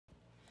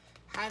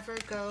Hi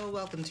Virgo,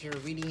 welcome to your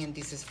reading, and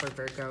this is for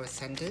Virgo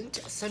Ascendant,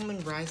 Sun,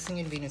 Moon, Rising,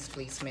 and Venus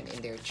placement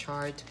in their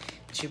chart.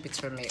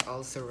 Jupiter may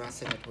also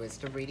resonate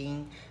with the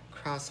reading.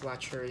 Cross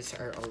watchers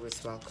are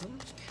always welcome.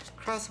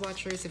 Cross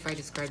watchers, if I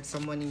describe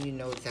someone and you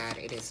know that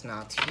it is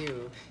not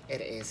you,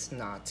 it is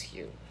not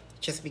you.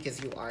 Just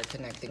because you are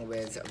connecting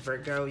with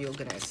Virgo, you're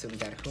gonna assume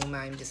that whom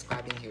I'm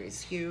describing here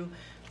is you.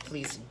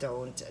 Please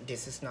don't,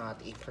 this is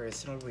not a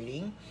personal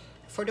reading.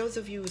 For those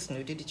of you who's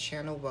new to the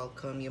channel,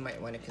 welcome. You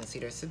might want to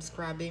consider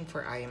subscribing,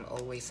 for I am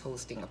always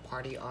hosting a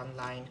party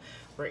online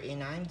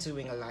wherein I'm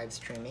doing a live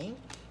streaming.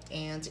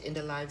 And in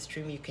the live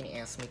stream, you can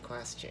ask me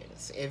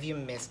questions. If you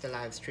missed the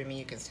live streaming,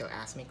 you can still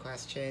ask me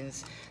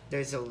questions.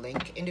 There's a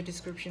link in the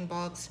description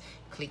box.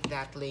 Click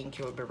that link,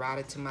 you'll be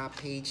routed to my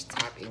page.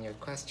 Type in your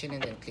question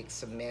and then click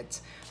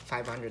submit.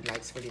 500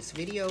 likes for this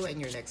video and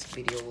your next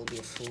video will be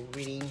a full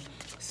reading.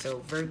 So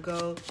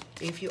Virgo,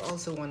 if you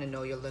also want to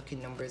know your lucky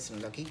numbers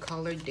and lucky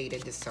color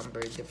dated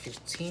December the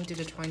 15th to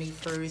the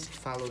 21st,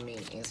 follow me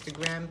on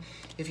Instagram.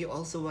 If you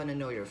also want to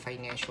know your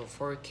financial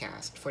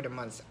forecast for the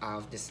month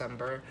of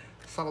December,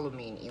 follow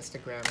me on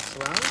Instagram as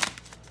well.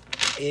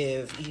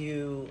 If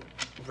you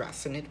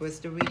resonate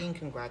with the reading,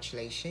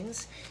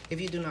 congratulations.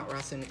 If you do not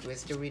resonate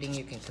with the reading,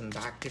 you can come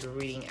back to the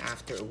reading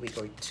after a week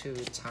or two.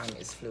 Time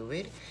is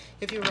fluid.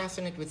 If you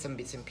resonate with some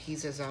bits and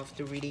pieces of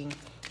the reading,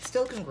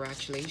 still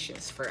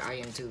congratulations, for I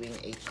am doing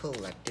a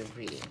collective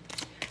reading.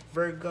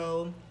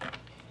 Virgo,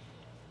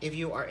 if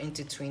you are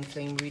into twin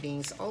flame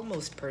readings,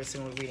 almost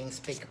personal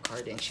readings, pick a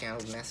card and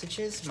channel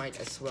messages, might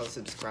as well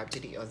subscribe to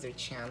the other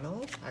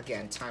channel.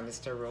 Again, time is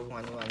Tarot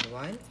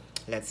 111.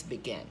 Let's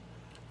begin.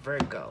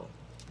 Virgo,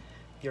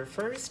 your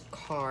first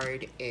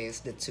card is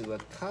the Two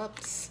of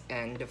Cups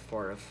and the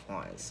Four of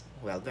Wands.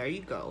 Well, there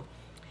you go.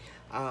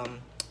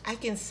 I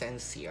can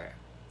sense here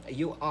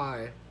you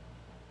are,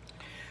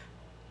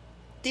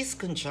 this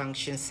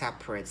conjunction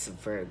separates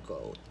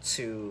Virgo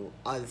to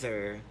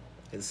other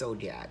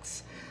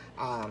zodiacs.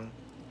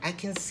 I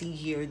can see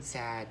here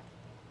that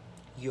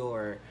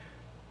your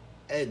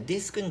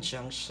this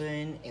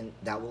conjunction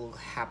that will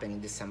happen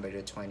in December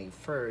the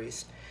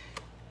 21st,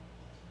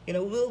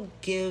 will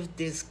give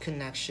this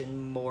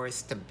connection more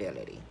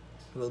stability.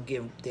 Will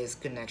give this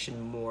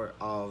connection more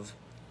of,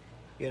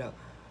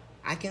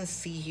 I can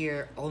see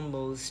here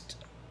almost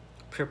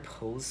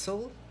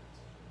proposal,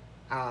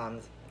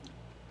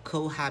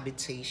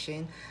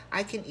 cohabitation.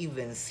 I can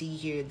even see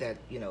here that,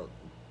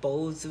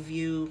 both of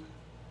you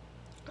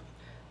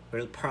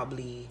will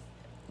probably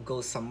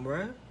go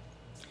somewhere,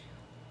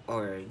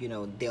 or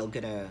you're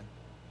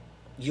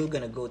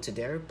gonna go to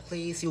their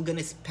place. You're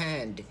gonna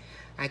spend,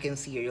 I can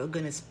see you're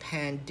gonna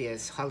spend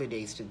these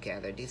holidays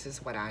together. This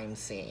is what I'm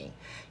saying.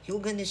 You're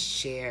gonna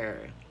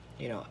share,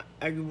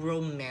 a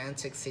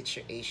romantic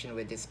situation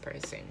with this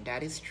person.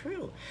 That is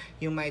true.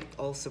 You might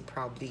also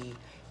probably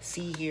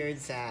see here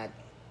that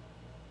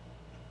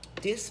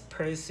this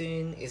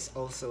person is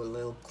also a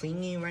little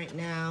clingy right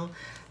now.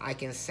 I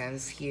can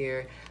sense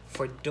here,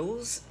 for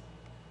those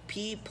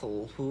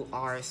people who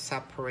are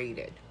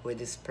separated with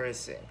this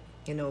person,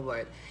 you know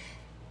what?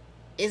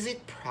 Is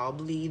it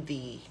probably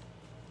the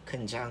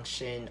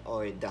conjunction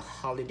or the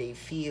holiday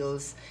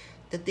feels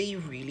that they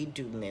really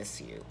do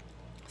miss you?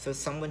 So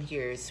someone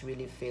here is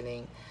really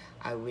feeling,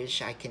 I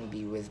wish I can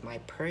be with my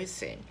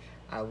person.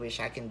 I wish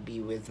I can be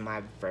with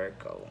my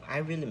Virgo. I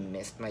really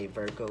missed my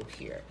Virgo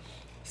here.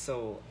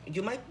 So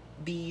you might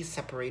be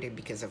separated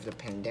because of the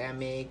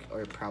pandemic,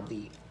 or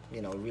probably,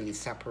 really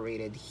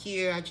separated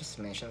here. I just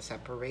mentioned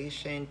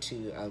separation,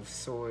 Two of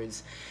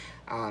Swords,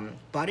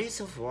 bodies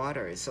of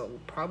water. So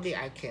probably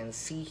I can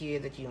see here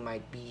that you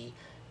might be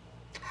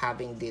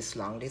having this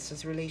long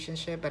distance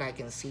relationship, but I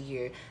can see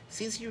here,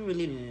 since you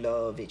really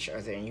love each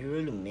other and you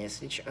really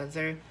miss each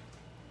other,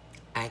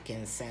 I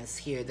can sense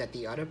here that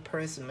the other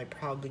person might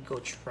probably go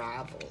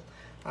travel.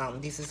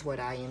 This is what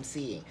I am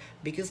seeing,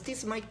 because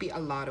this might be a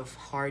lot of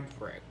hard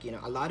work,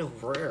 a lot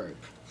of work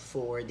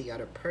for the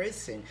other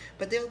person,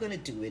 but they're gonna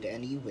do it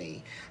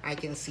anyway. I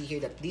can see here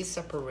that this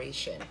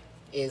separation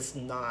is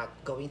not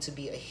going to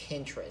be a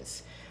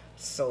hindrance,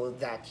 so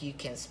that you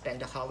can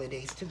spend the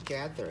holidays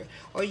together,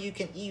 or you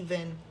can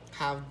even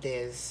have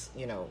this,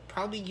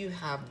 probably you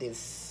have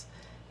this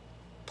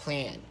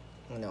plan,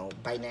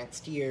 by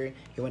next year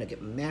you want to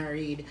get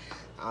married.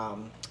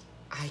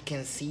 I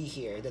can see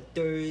here that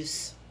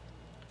there's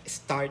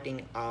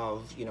starting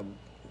of,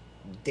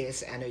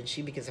 this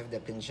energy because of the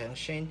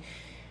conjunction.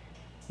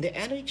 The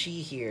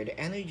energy here, the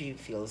energy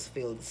feels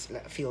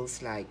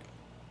like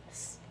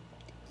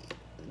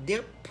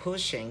they're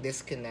pushing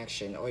this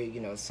connection, or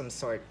some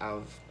sort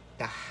of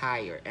the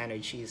higher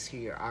energies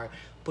here are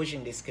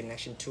pushing this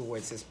connection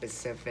towards a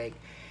specific,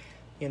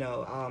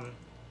 a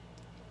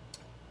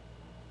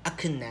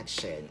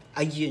connection,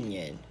 a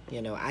union.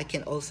 I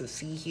can also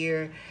see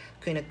here,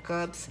 Queen of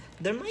Cups,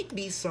 there might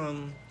be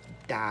some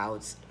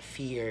doubts,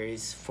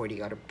 fears for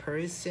the other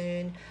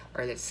person,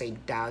 or let's say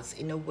doubts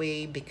in a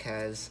way,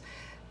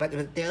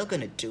 but they're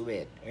gonna do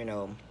it.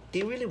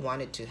 They really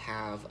wanted to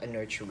have a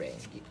nurturing,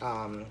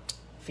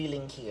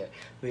 feeling here,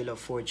 Wheel of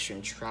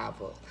Fortune,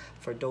 travel.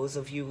 For those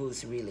of you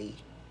who's really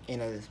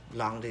in a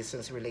long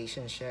distance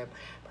relationship,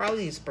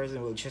 probably this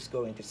person will just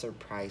going to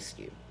surprise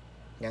you.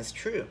 That's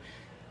true.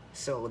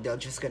 So they're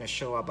just gonna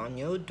show up on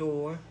your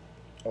door,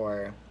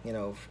 or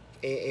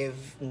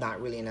if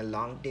not really in a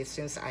long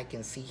distance, I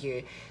can see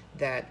here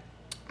that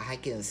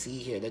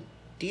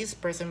this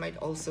person might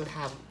also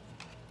have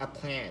a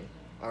plan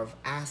of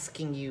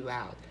asking you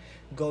out,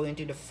 going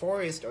to the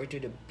forest or to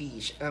the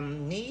beach.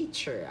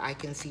 Nature, I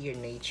can see your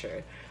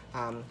nature.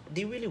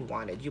 They really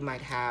want it. You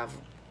might have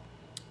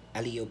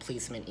a Leo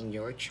placement in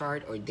your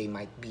chart, or they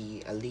might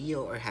be a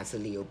Leo or has a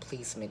Leo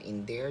placement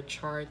in their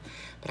chart.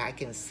 But I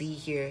can see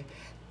here,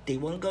 they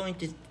won't going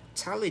to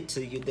tell it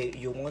to you.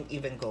 You won't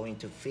even going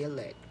to feel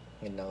it,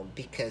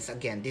 because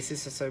again, this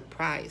is a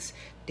surprise.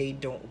 They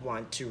don't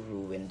want to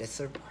ruin the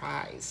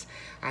surprise.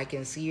 I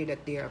can see here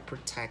that they are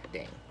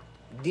protecting.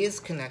 This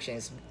connection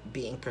is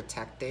being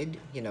protected,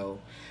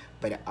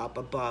 by the up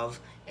above.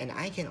 And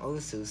I can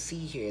also see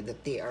here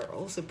that they are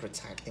also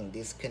protecting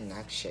this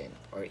connection,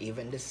 or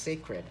even the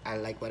secret. I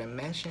like what I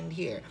mentioned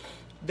here.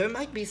 There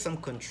might be some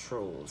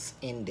controls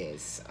in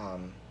this,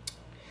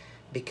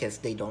 because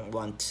they don't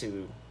want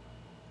to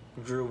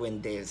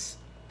ruin this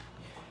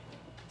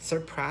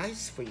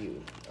surprise for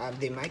you.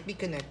 They might be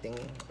connecting,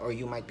 or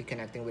you might be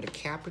connecting with a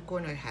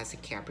Capricorn, or has a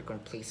Capricorn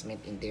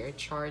placement in their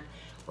chart,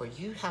 or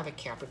you have a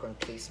Capricorn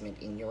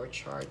placement in your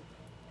chart.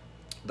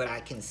 But I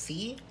can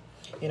see,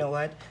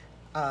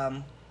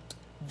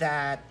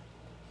 that,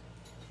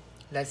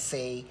 let's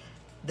say,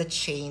 the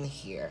chain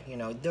here,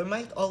 there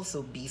might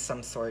also be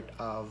some sort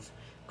of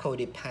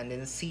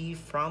codependency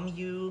from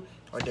you,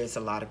 or there's a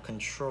lot of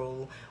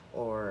control,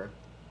 or,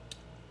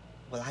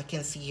 well, I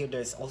can see here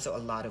there's also a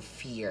lot of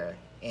fear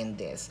in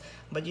this.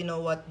 But you know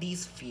what?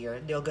 These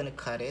fear, they're gonna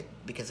cut it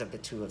because of the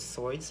Two of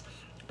Swords.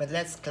 But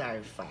let's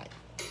clarify.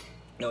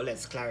 No,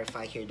 let's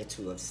clarify here the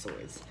Two of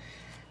Swords.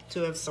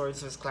 Two of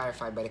Swords was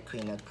clarified by the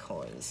Queen of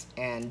Coins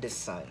and the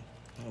Sun.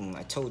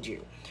 I told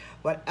you,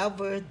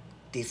 whatever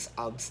this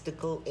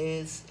obstacle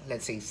is,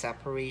 let's say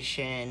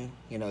separation,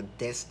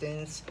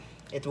 distance,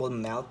 it will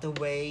melt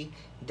away.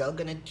 They're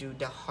gonna do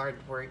the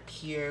hard work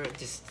here.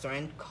 The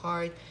Strength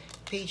card,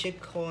 Page of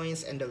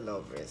Coins, and the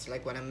Lovers.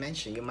 Like what I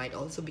mentioned, you might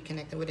also be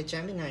connected with a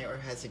Gemini, or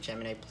has a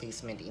Gemini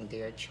placement in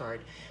their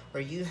chart,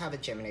 or you have a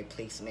Gemini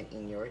placement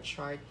in your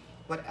chart.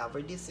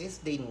 Whatever this is,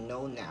 they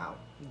know now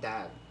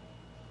that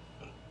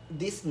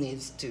this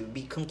needs to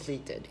be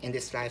completed in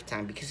this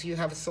lifetime, because you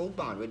have a soul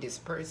bond with this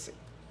person,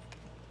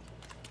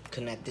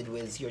 connected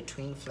with your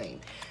twin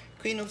flame.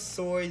 Queen of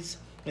Swords,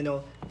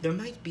 there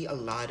might be a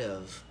lot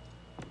of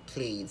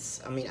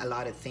plates, a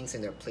lot of things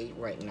in their plate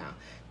right now.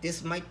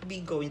 This might be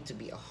going to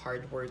be a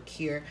hard work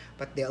here,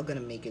 but they're gonna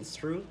make it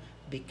through,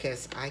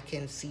 because I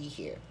can see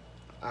here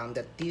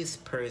that this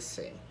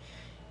person,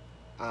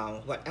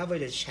 whatever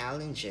the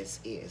challenges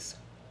is,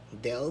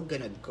 they're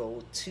gonna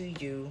go to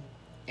you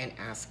and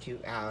ask you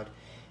out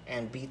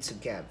and be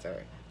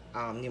together.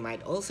 You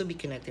might also be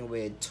connecting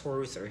with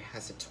Taurus, or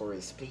has a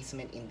Taurus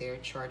placement in their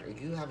chart, or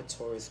you have a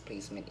Taurus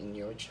placement in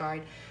your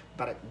chart.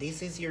 But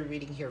this is your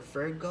reading here,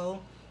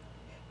 Virgo.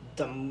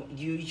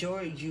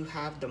 You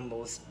have the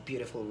most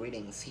beautiful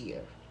readings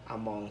here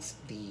amongst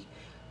the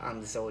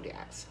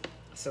zodiacs.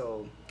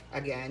 So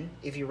again,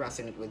 if you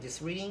resonate with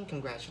this reading,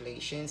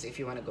 congratulations. If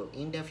you want to go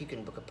in depth, you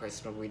can book a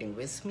personal reading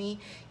with me.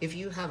 If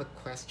you have a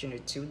question or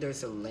two,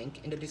 there's a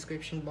link in the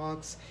description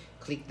box.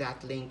 Click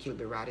that link, you'll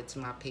be routed to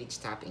my page.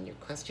 Tap in your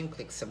question,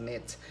 click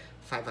submit.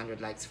 500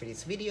 likes for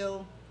this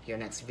video. Your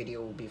next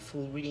video will be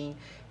full reading.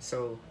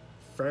 So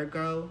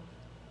Virgo,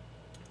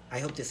 I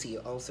hope to see you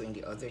also in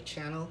the other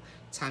channel.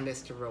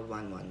 Timeless Tarot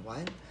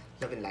 111.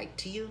 Love and light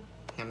to you.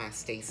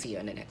 Namaste. See you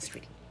on the next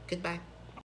reading. Goodbye.